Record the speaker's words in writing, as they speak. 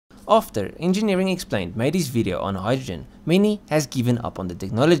After Engineering Explained made his video on hydrogen, many has given up on the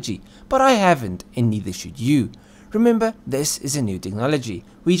technology, but I haven't, and neither should you. Remember, this is a new technology,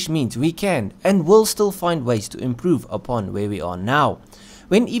 which means we can and will still find ways to improve upon where we are now.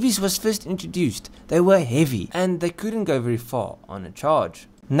 When EVs was first introduced, they were heavy and they couldn't go very far on a charge.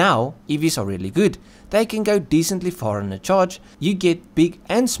 Now, EVs are really good. They can go decently far on a charge. You get big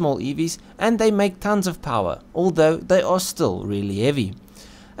and small EVs and they make tons of power, although they are still really heavy.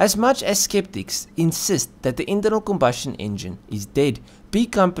 As much as skeptics insist that the internal combustion engine is dead,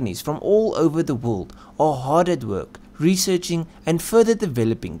 big companies from all over the world are hard at work researching and further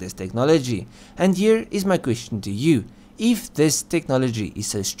developing this technology. And here is my question to you. If this technology is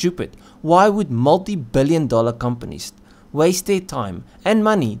so stupid, why would multi-billion-dollar companies waste their time and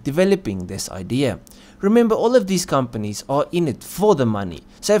money developing this idea? Remember, all of these companies are in it for the money,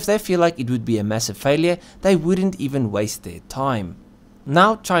 so if they feel like it would be a massive failure, they wouldn't even waste their time.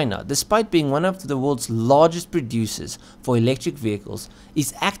 Now China, despite being one of the world's largest producers for electric vehicles,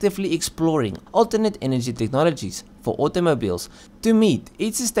 is actively exploring alternate energy technologies for automobiles to meet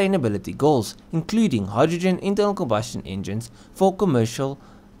its sustainability goals, including hydrogen internal combustion engines for commercial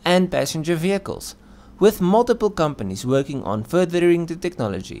and passenger vehicles, with multiple companies working on furthering the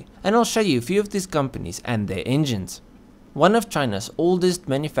technology, and I'll show you a few of these companies and their engines. One of China's oldest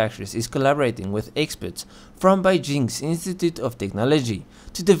manufacturers is collaborating with experts from Beijing's Institute of Technology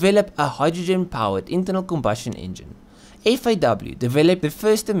to develop a hydrogen-powered internal combustion engine. FAW developed the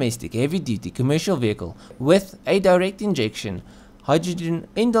first domestic heavy-duty commercial vehicle with a direct injection hydrogen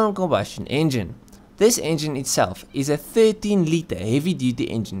internal combustion engine. This engine itself is a 13-litre heavy-duty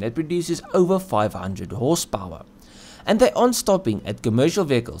engine that produces over 500 horsepower. And they aren't stopping at commercial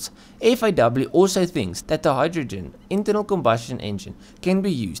vehicles. FAW also thinks that the hydrogen internal combustion engine can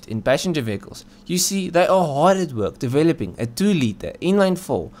be used in passenger vehicles. You see, they are hard at work developing a 2-litre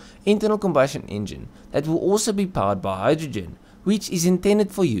inline-4 internal combustion engine that will also be powered by hydrogen, which is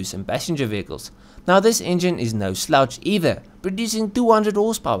intended for use in passenger vehicles. Now this engine is no slouch either, producing 200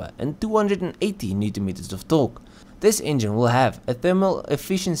 horsepower and 280 Nm of torque. This engine will have a thermal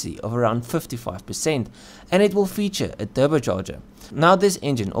efficiency of around 55% and it will feature a turbocharger. Now this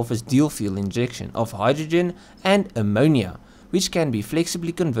engine offers dual fuel injection of hydrogen and ammonia, which can be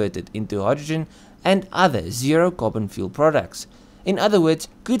flexibly converted into hydrogen and other zero carbon fuel products. In other words,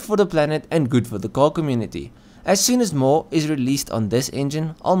 good for the planet and good for the car community. As soon as more is released on this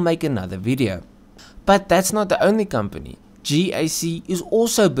engine, I'll make another video. But that's not the only company. GAC is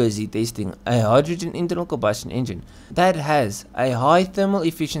also busy testing a hydrogen internal combustion engine that has a high thermal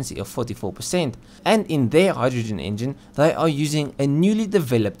efficiency of 44%, and in their hydrogen engine they are using a newly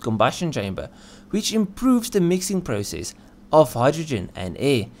developed combustion chamber which improves the mixing process of hydrogen and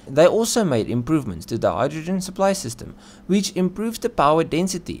air. They also made improvements to the hydrogen supply system which improves the power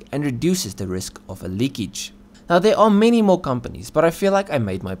density and reduces the risk of a leakage. Now there are many more companies, but I feel like I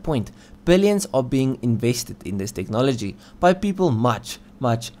made my point. Billions are being invested in this technology by people much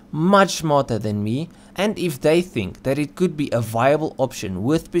smarter than me, and if they think that it could be a viable option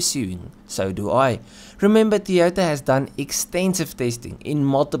worth pursuing, so do I. Remember, Toyota has done extensive testing in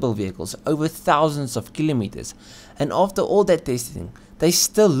multiple vehicles over thousands of kilometers, and after all that testing, they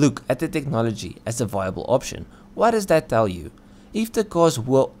still look at the technology as a viable option. What does that tell you? If the cars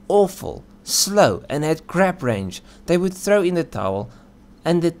were awful, slow and had crap range, they would throw in the towel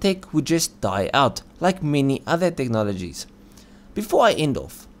and the tech would just die out like many other technologies. Before I end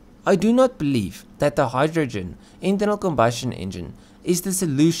off, I do not believe that the hydrogen internal combustion engine is the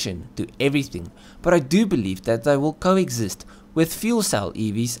solution to everything, but I do believe that they will coexist with fuel cell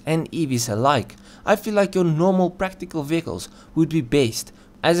EVs and EVs alike. I feel like your normal practical vehicles would be best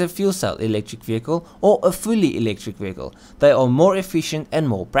as a fuel cell electric vehicle or a fully electric vehicle. They are more efficient and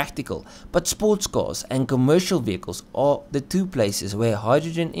more practical, but sports cars and commercial vehicles are the two places where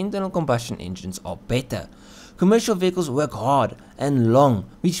hydrogen internal combustion engines are better. Commercial vehicles work hard and long,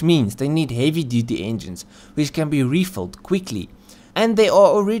 which means they need heavy duty engines which can be refilled quickly, and there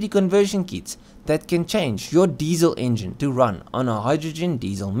are already conversion kits that can change your diesel engine to run on a hydrogen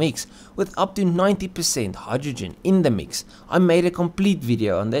diesel mix with up to 90% hydrogen in the mix. I made a complete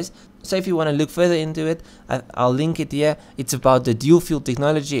video on this, so if you want to look further into it, I'll link it here. It's about the dual fuel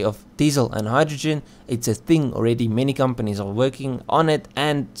technology of diesel and hydrogen. It's a thing already, many companies are working on it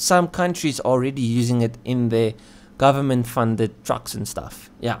and some countries are already using it in their government funded trucks and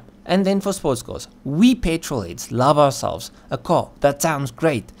stuff. Yeah. And then for sports cars, we petrolheads love ourselves a car that sounds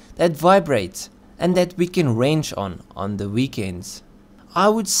great, that vibrates, and that we can range on the weekends. I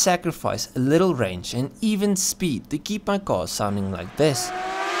would sacrifice a little range and even speed to keep my car sounding like this.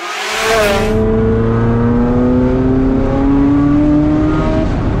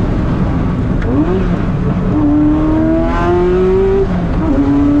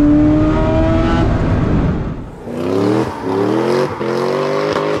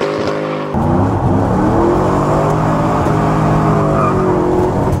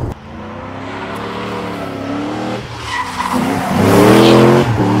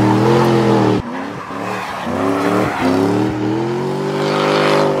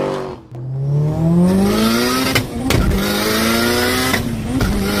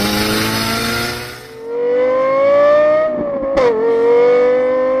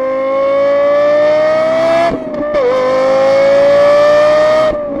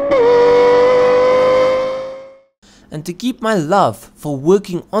 and to keep my love for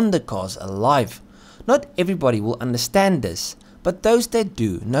working on the cars alive. Not everybody will understand this, but those that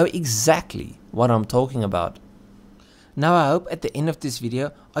do know exactly what I'm talking about. Now I hope at the end of this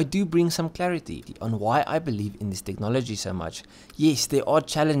video I do bring some clarity on why I believe in this technology so much. Yes, there are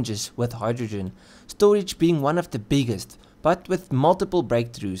challenges with hydrogen, storage being one of the biggest, but with multiple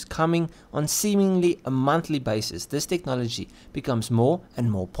breakthroughs coming on seemingly a monthly basis, this technology becomes more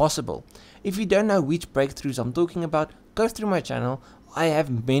and more possible. If you don't know which breakthroughs I'm talking about, go through my channel. I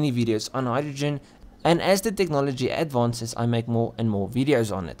have many videos on hydrogen, and as the technology advances I make more and more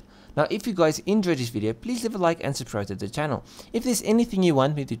videos on it. Now if you guys enjoyed this video, please leave a like and subscribe to the channel. If there's anything you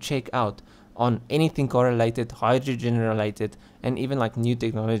want me to check out on anything car related, hydrogen related, and even like new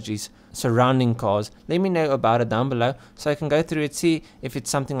technologies surrounding cars, let me know about it down below so I can go through it, see if it's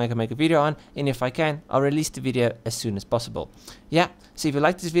something I can make a video on, and if I can, I'll release the video as soon as possible. Yeah, so if you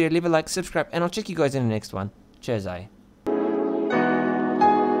like this video, leave a like, subscribe, and I'll check you guys in the next one. Cheers,